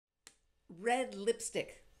Red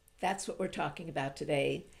lipstick. That's what we're talking about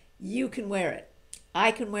today. You can wear it.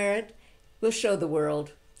 I can wear it. We'll show the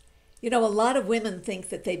world. You know, a lot of women think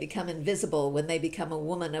that they become invisible when they become a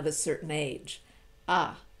woman of a certain age.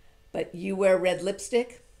 Ah, but you wear red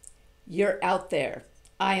lipstick? You're out there.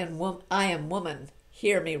 I am woman.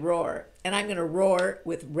 Hear me roar. And I'm going to roar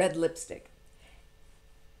with red lipstick.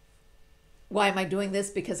 Why am I doing this?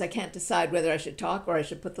 Because I can't decide whether I should talk or I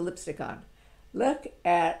should put the lipstick on. Look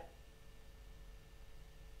at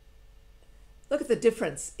Look at the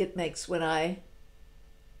difference it makes when I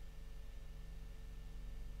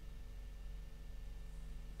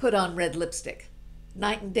put on red lipstick.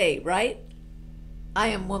 Night and day, right? I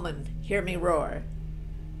am woman, hear me roar.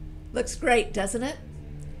 Looks great, doesn't it?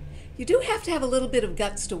 You do have to have a little bit of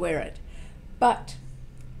guts to wear it, but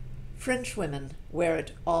French women wear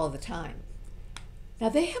it all the time. Now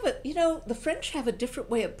they have the French have a different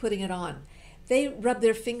way of putting it on. They rub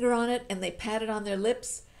their finger on it and they pat it on their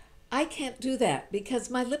lips. I can't do that because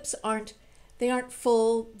my lips aren't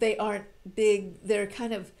full, they aren't big, they're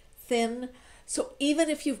kind of thin. So even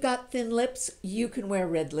if you've got thin lips, you can wear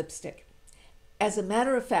red lipstick. As a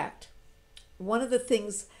matter of fact, one of the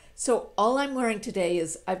things, so all I'm wearing today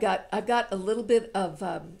is I've got a little bit of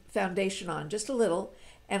foundation on, just a little,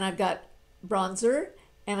 and I've got bronzer,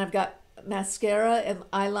 and I've got mascara and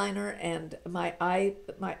eyeliner and my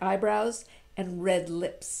eyebrows and red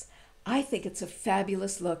lips. I think it's a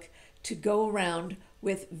fabulous look to go around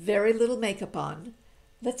with very little makeup on.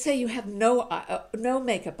 Let's say you have no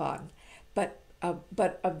makeup on, but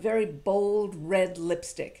a very bold red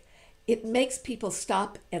lipstick. It makes people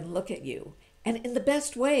stop and look at you. And in the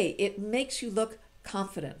best way, it makes you look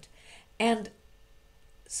confident. And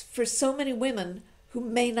for so many women who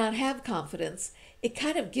may not have confidence, it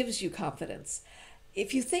kind of gives you confidence.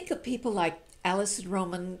 If you think of people like Alison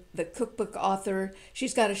Roman, the cookbook author,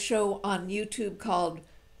 she's got a show on YouTube called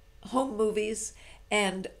Home Movies,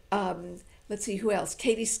 and let's see who else,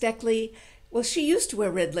 Katie Steckley. Well, she used to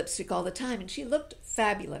wear red lipstick all the time, and she looked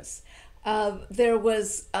fabulous. There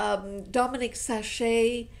was Dominique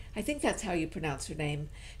Sachet, I think that's how you pronounce her name.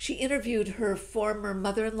 She interviewed her former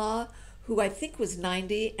mother-in-law, who I think was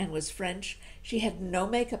 90 and was French. She had no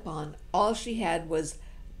makeup on. All she had was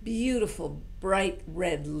beautiful, bright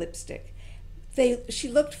red lipstick. She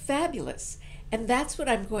looked fabulous. And that's what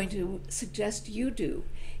I'm going to suggest you do,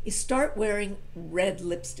 is start wearing red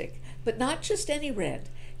lipstick. But not just any red.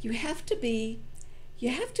 You have to be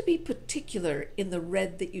particular in the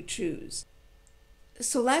red that you choose.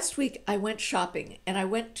 So last week I went shopping and I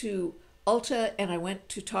went to Ulta and I went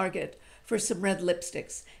to Target for some red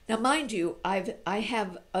lipsticks. Now mind you, I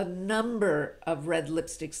have a number of red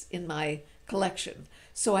lipsticks in my collection.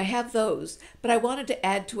 So I have those, but I wanted to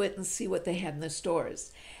add to it and see what they had in the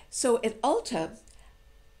stores. So at Ulta,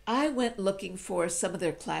 I went looking for some of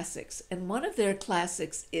their classics, and one of their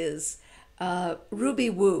classics is Ruby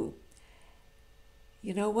Woo.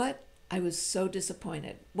 You know what? I was so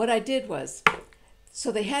disappointed. What I did was,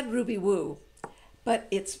 so they had Ruby Woo, but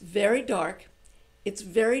it's very dark, it's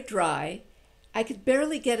very dry. I could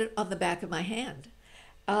barely get it on the back of my hand.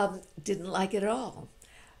 Didn't like it at all.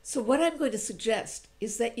 So what I'm going to suggest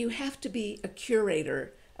is that you have to be a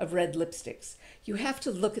curator of red lipsticks. You have to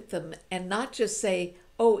look at them and not just say,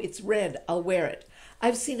 oh, it's red, I'll wear it.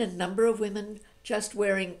 I've seen a number of women just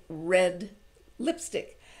wearing red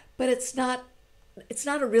lipstick, but it's not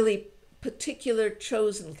a really particular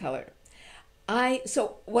chosen color.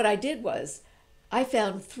 So what I did was I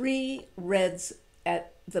found 3 reds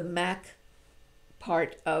at the MAC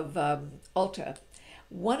part of Ulta.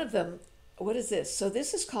 One of them, what is this? So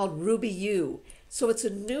this is called Ruby U. So it's a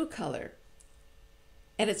new color.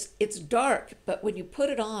 And it's dark, but when you put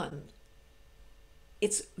it on,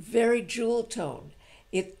 it's very jewel tone.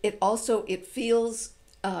 It feels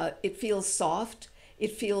soft.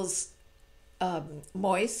 It feels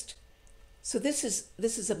moist. So this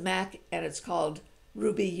is a MAC and it's called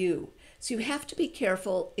Ruby U. So you have to be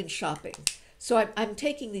careful in shopping. So I'm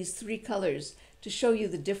taking these 3 colors to show you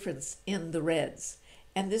the difference in the reds.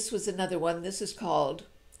 And this was another one. This is called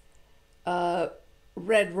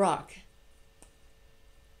Red Rock.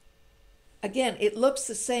 Again, it looks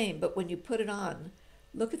the same, but when you put it on,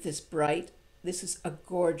 look at this bright. This is a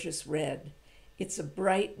gorgeous red. It's a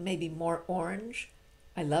bright, maybe more orange.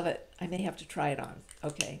 I love it. I may have to try it on.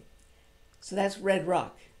 Okay. So that's Red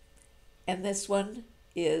Rock. And this one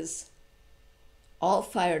is all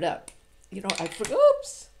fired up. You know,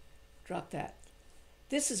 oops, drop that.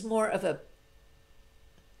 This is more of a,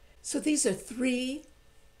 so these are 3,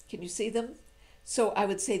 can you see them? So I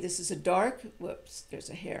would say this is a dark, whoops, there's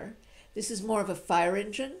a hair. This is more of a fire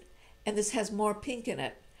engine, and this has more pink in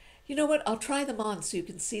it. You know what? I'll try them on so you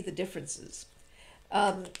can see the differences.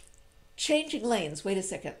 Um, Changing lanes. Wait a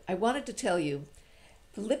second. I wanted to tell you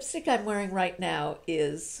the lipstick I'm wearing right now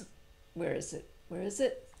is, where is it? Where is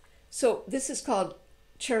it? So this is called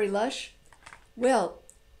Cherry Lush. Well,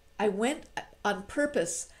 I went on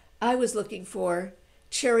purpose. I was looking for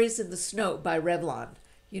Cherries in the Snow by Revlon.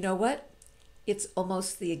 You know what? It's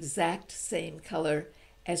almost the exact same color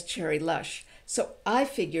as Cherry Lush. So I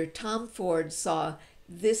figure Tom Ford saw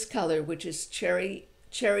this color, which is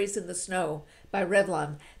Cherries in the Snow by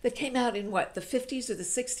Revlon, that came out in what, the 50s or the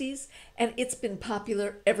 60s? And it's been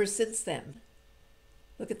popular ever since then.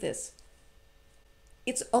 Look at this.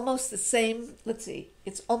 It's almost the same, let's see,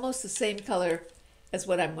 it's almost the same color as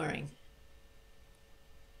what I'm wearing.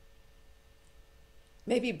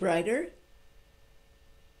 Maybe brighter.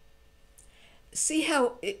 See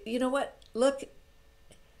how, you know what, look,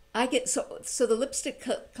 I get, so the lipstick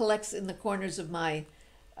collects in the corners of my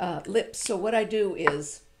lips. So what I do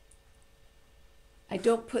is, I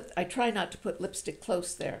try not to put lipstick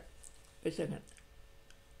close there. Wait a second.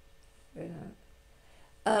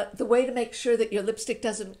 The way to make sure that your lipstick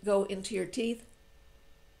doesn't go into your teeth,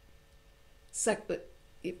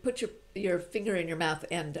 you put your finger in your mouth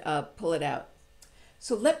and pull it out.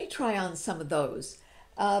 So let me try on some of those.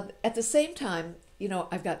 At the same time, you know,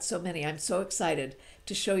 I've got so many. I'm so excited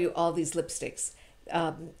to show you all these lipsticks.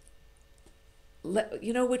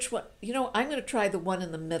 You know which one? You know, I'm going to try the one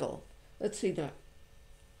in the middle. Let's see that.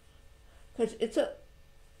 Because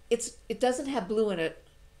it doesn't have blue in it.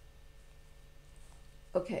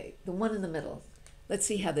 Okay, the one in the middle. Let's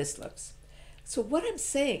see how this looks. So what I'm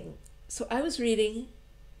saying, so I was reading.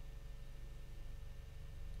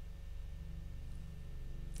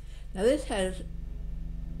 Now this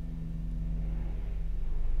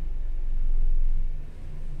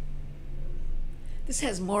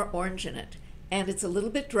has more orange in it, and it's a little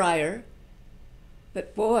bit drier,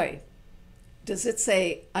 but boy, does it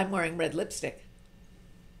say I'm wearing red lipstick.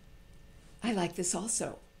 I like this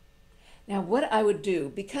also. Now what I would do,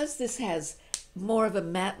 because this has more of a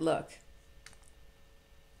matte look,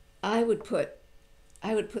 I would put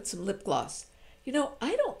some lip gloss. You know,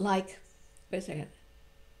 I don't like, wait a second.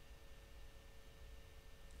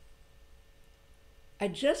 I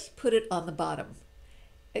just put it on the bottom.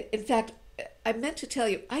 In fact, I meant to tell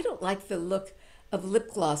you, I don't like the look of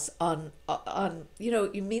lip gloss on, you know,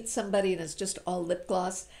 you meet somebody and it's just all lip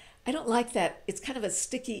gloss. I don't like that. It's kind of a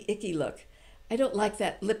sticky, icky look. I don't like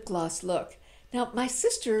that lip gloss look. Now, my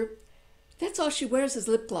sister, that's all she wears is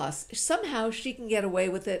lip gloss. Somehow she can get away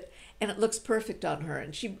with it and it looks perfect on her.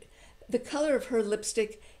 And the color of her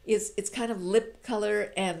lipstick it's kind of lip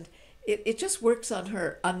color and it just works on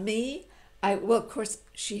her. On me, well, of course,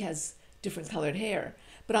 she has different colored hair.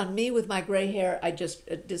 But on me, with my gray hair, I just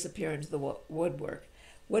disappear into the woodwork.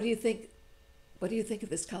 What do you think? What do you think of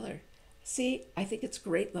this color? See, I think it's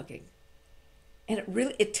great looking. And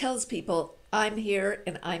it tells people, I'm here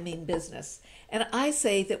and I mean business. And I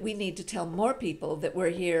say that we need to tell more people that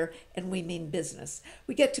we're here and we mean business.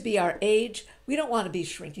 We get to be our age. We don't want to be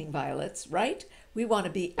shrinking violets, right? We want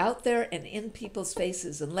to be out there and in people's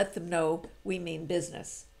faces and let them know we mean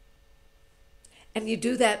business. And you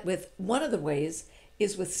do that with, one of the ways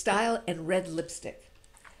is with style and red lipstick.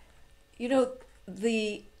 You know,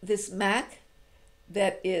 this MAC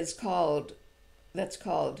that's called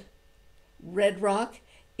Red Rock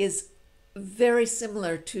is very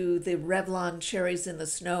similar to the Revlon Cherries in the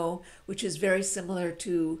Snow, which is very similar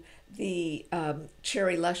to the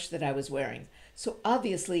Cherry Lush that I was wearing. So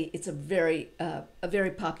obviously it's a very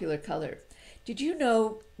popular color. Did you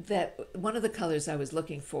know that one of the colors I was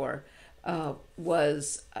looking for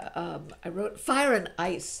was, I wrote Fire and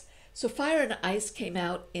Ice. So Fire and Ice came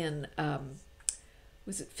out in,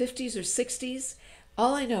 was it 50s or 60s?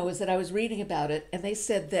 All I know is that I was reading about it and they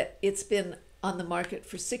said that it's been on the market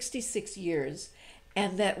for 66 years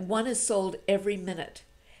and that one is sold every minute.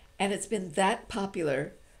 And it's been that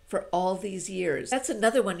popular for all these years. That's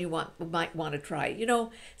another one you might want to try. You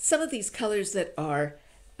know, some of these colors that are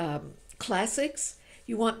classics,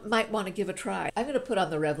 might want to give a try. I'm going to put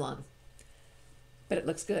on the Revlon, but it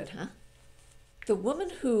looks good, huh? The woman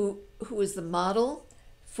who is the model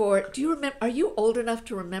for, do you remember, are you old enough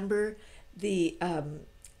to remember the, I'm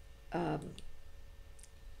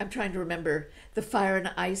trying to remember the Fire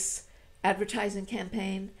and Ice advertising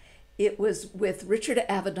campaign? It was with Richard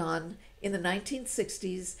Avedon in the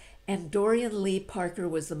 1960s, and Dorian Lee Parker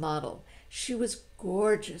was the model. She was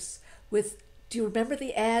gorgeous with, do you remember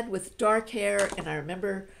the ad, with dark hair? And I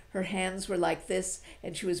remember her hands were like this,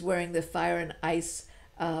 and she was wearing the Fire and Ice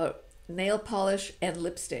nail polish and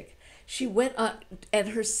lipstick. She went on, and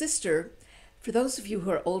her sister For those of you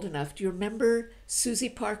who are old enough, do you remember Susie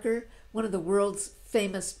Parker, one of the world's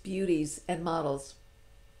famous beauties and models?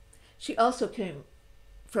 She also came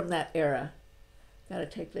from that era. Gotta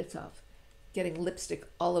take this off. Getting lipstick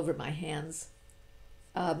all over my hands.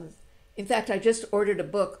 In fact, I just ordered a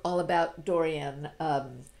book all about Dorian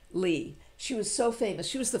Lee. She was so famous.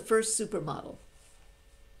 She was the first supermodel.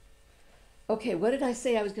 Okay, what did I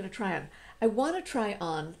say I was going to try on? I want to try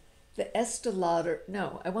on the Estee Lauder.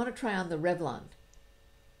 No, I want to try on the Revlon.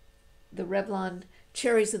 The Revlon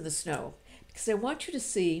Cherries in the Snow. Because I want you to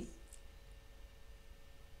see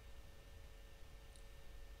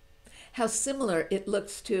how similar it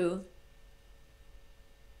looks to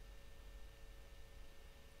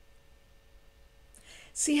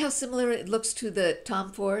the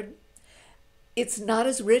Tom Ford? It's not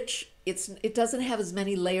as rich. It doesn't have as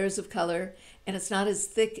many layers of color, and it's not as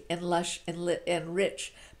thick and lush and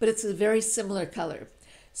rich, but it's a very similar color.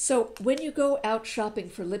 So when you go out shopping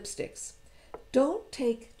for lipsticks, don't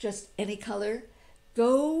take just any color.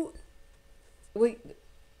 Go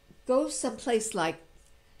someplace like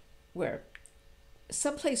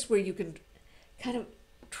someplace where you can kind of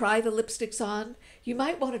try the lipsticks on. You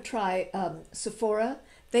might want to try Sephora.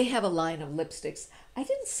 They have a line of lipsticks. I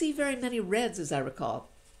didn't see very many reds, as I recall.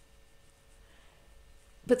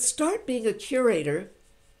 But start being a curator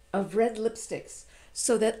of red lipsticks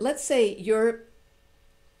so that, let's say you're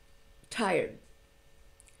tired.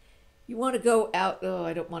 You want to go out. Oh,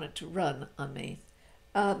 I don't want it to run on me.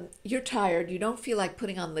 You're tired. You don't feel like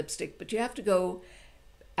putting on lipstick, but you have to go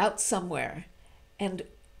out somewhere. And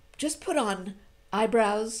just put on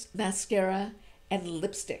eyebrows, mascara, and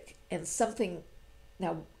lipstick and something.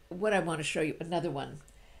 Now, what I want to show you, another one.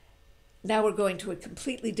 Now we're going to a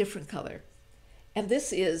completely different color. And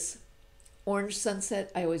this is Orange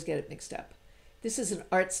Sunset. I always get it mixed up. This is an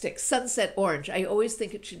art stick, Sunset Orange. I always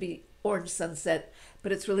think it should be Orange Sunset,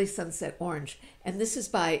 but it's really Sunset Orange. And this is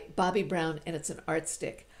by Bobbi Brown, and it's an art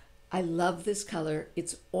stick. I love this color.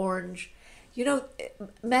 It's orange. You know,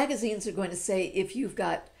 magazines are going to say if you've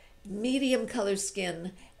got medium color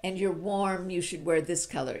skin and you're warm, you should wear this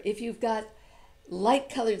color. If you've got light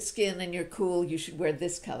colored skin and you're cool, you should wear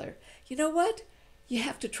this color. You know what? You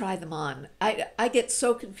have to try them on. I get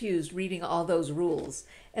so confused reading all those rules,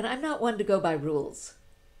 and I'm not one to go by rules.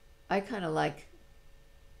 I kind of like...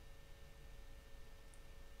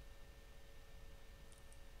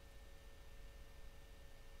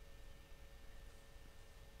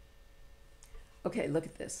 Okay, look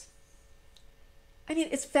at this. I mean,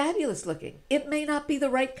 it's fabulous looking. It may not be the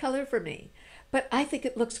right color for me, but I think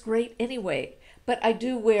it looks great anyway. But I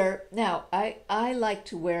do wear, now, I like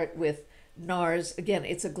to wear it with NARS. Again,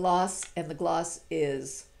 it's a gloss, and the gloss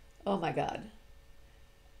is, oh my God,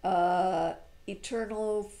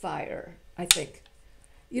 Eternal Fire, I think.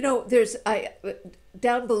 You know,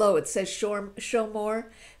 down below it says show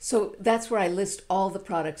more, so that's where I list all the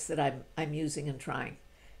products that I'm using and trying.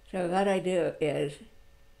 So what I do is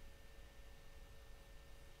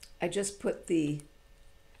I just put the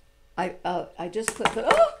oh, I just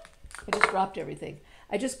dropped everything.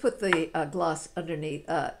 I just put the gloss underneath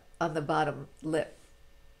on the bottom lip.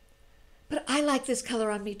 But I like this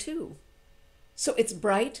color on me too. So it's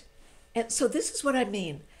bright, and so this is what I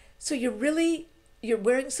mean. So you're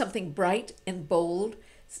wearing something bright and bold.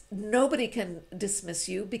 Nobody can dismiss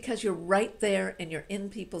you because you're right there and you're in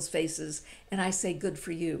people's faces. And I say, good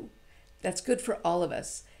for you. That's good for all of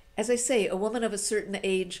us. As I say, a woman of a certain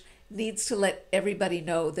age needs to let everybody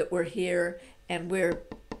know that we're here and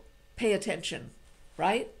pay attention,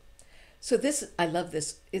 right? So this, I love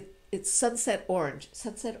this. It's Sunset Orange.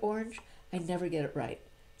 Sunset Orange? I never get it right.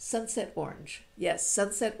 Sunset Orange. Yes,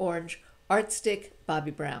 Sunset Orange, Art Stick,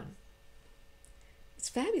 Bobbi Brown. It's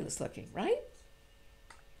fabulous looking, right?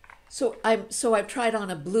 So I've tried on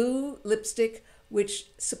a blue lipstick, which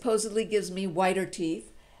supposedly gives me whiter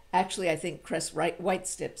teeth. Actually, I think Crest white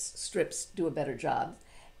strips do a better job.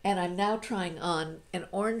 And I'm now trying on an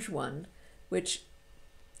orange one, which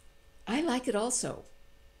I like it also.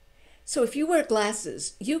 So if you wear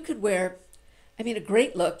glasses, you could wear, I mean, a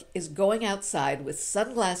great look is going outside with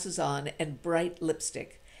sunglasses on and bright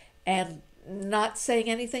lipstick and not saying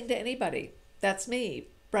anything to anybody. That's me.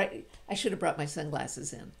 Bright. I should have brought my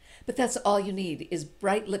sunglasses in. But that's all you need is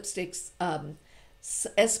bright lipsticks,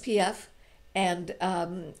 SPF, and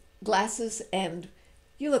glasses, and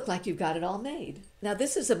you look like you've got it all made. Now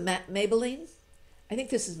this is a Maybelline. I think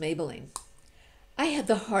this is Maybelline. I had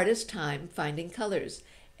the hardest time finding colors,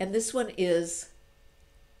 and this one is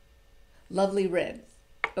Lovely Red.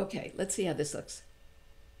 Okay, let's see how this looks.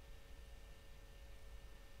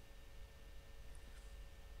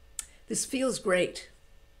 This feels great.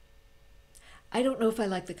 I don't know if I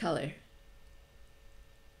like the color.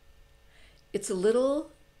 It's a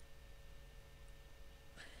little,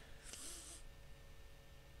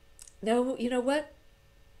 no, you know what?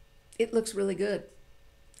 It looks really good.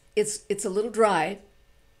 It's a little dry,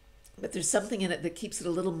 but there's something in it that keeps it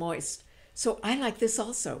a little moist. So I like this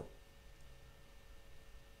also.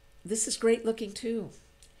 This is great looking too.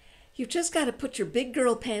 You've just got to put your big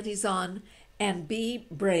girl panties on and be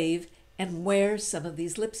brave and wear some of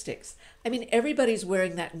these lipsticks. I mean, everybody's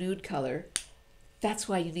wearing that nude color. That's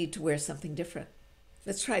why you need to wear something different.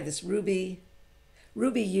 Let's try this Ruby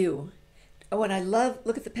U. Oh, and I love,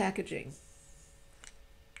 look at the packaging.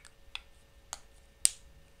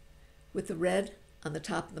 With the red on the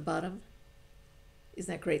top and the bottom.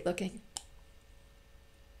 Isn't that great looking?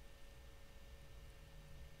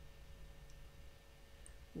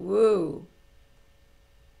 Whoa.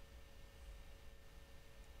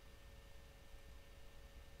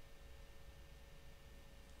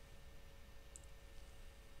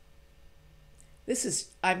 This is,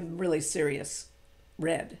 I'm really serious,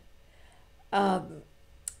 red. You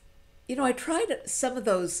know, I tried some of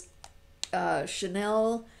those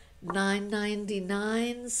Chanel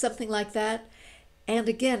 9.99, something like that. And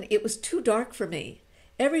again, it was too dark for me.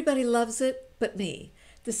 Everybody loves it, but me.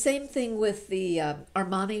 The same thing with the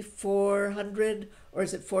Armani 400, or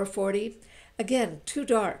is it 440? Again, too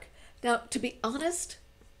dark. Now, to be honest,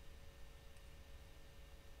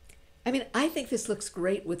 I mean, I think this looks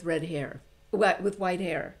great with red hair, with white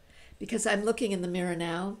hair, because I'm looking in the mirror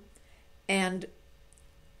now, and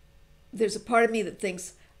there's a part of me that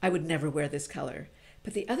thinks I would never wear this color.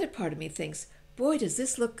 But the other part of me thinks, boy, does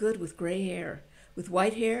this look good with gray hair. With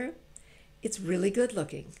white hair, it's really good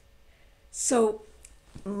looking. So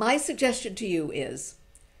my suggestion to you is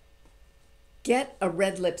get a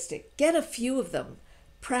red lipstick. Get a few of them.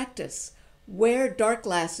 Practice. Wear dark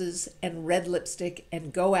glasses and red lipstick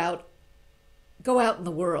and go out in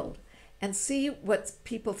the world and see what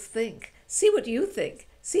people think. See what you think.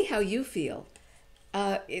 See how you feel.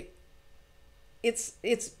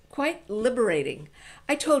 It's quite liberating.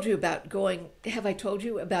 I told you about going, have I told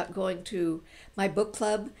you about going to my book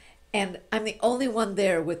club? And I'm the only one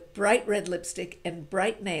there with bright red lipstick and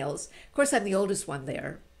bright nails. Of course, I'm the oldest one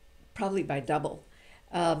there, probably by double.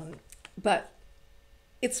 But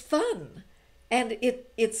it's fun. And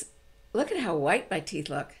it's, look at how white my teeth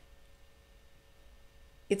look.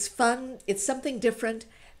 It's fun. It's something different.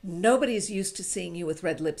 Nobody's used to seeing you with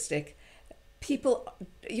red lipstick. People,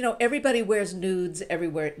 you know, everybody wears nudes,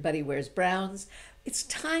 everybody wears browns. It's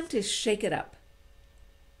time to shake it up.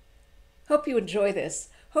 Hope you enjoy this.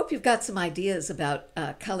 Hope you've got some ideas about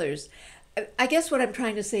colors. I guess what I'm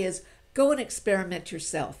trying to say is go and experiment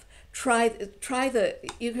yourself. Try the,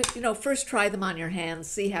 you know, first try them on your hands,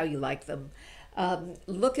 see how you like them.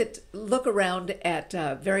 Look around at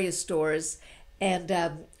various stores and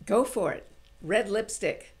go for it. Red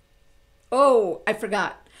lipstick. Oh, I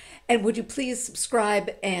forgot. And would you please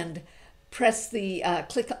subscribe and press the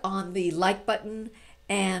click on the like button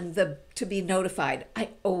and to be notified. I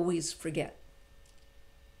always forget.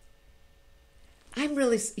 I'm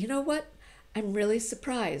really, you know what? I'm really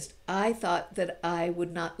surprised. I thought that I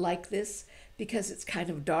would not like this because it's kind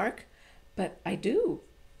of dark, but I do.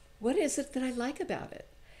 What is it that I like about it?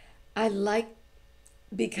 I like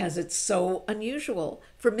because it's so unusual.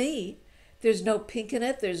 For me, there's no pink in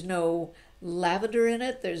it. There's no lavender in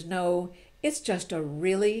it. It's just a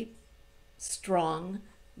really strong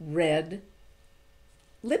red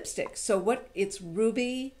lipstick. So it's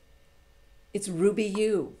Ruby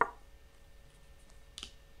U.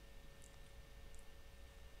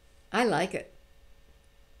 I like it.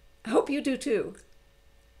 I hope you do too.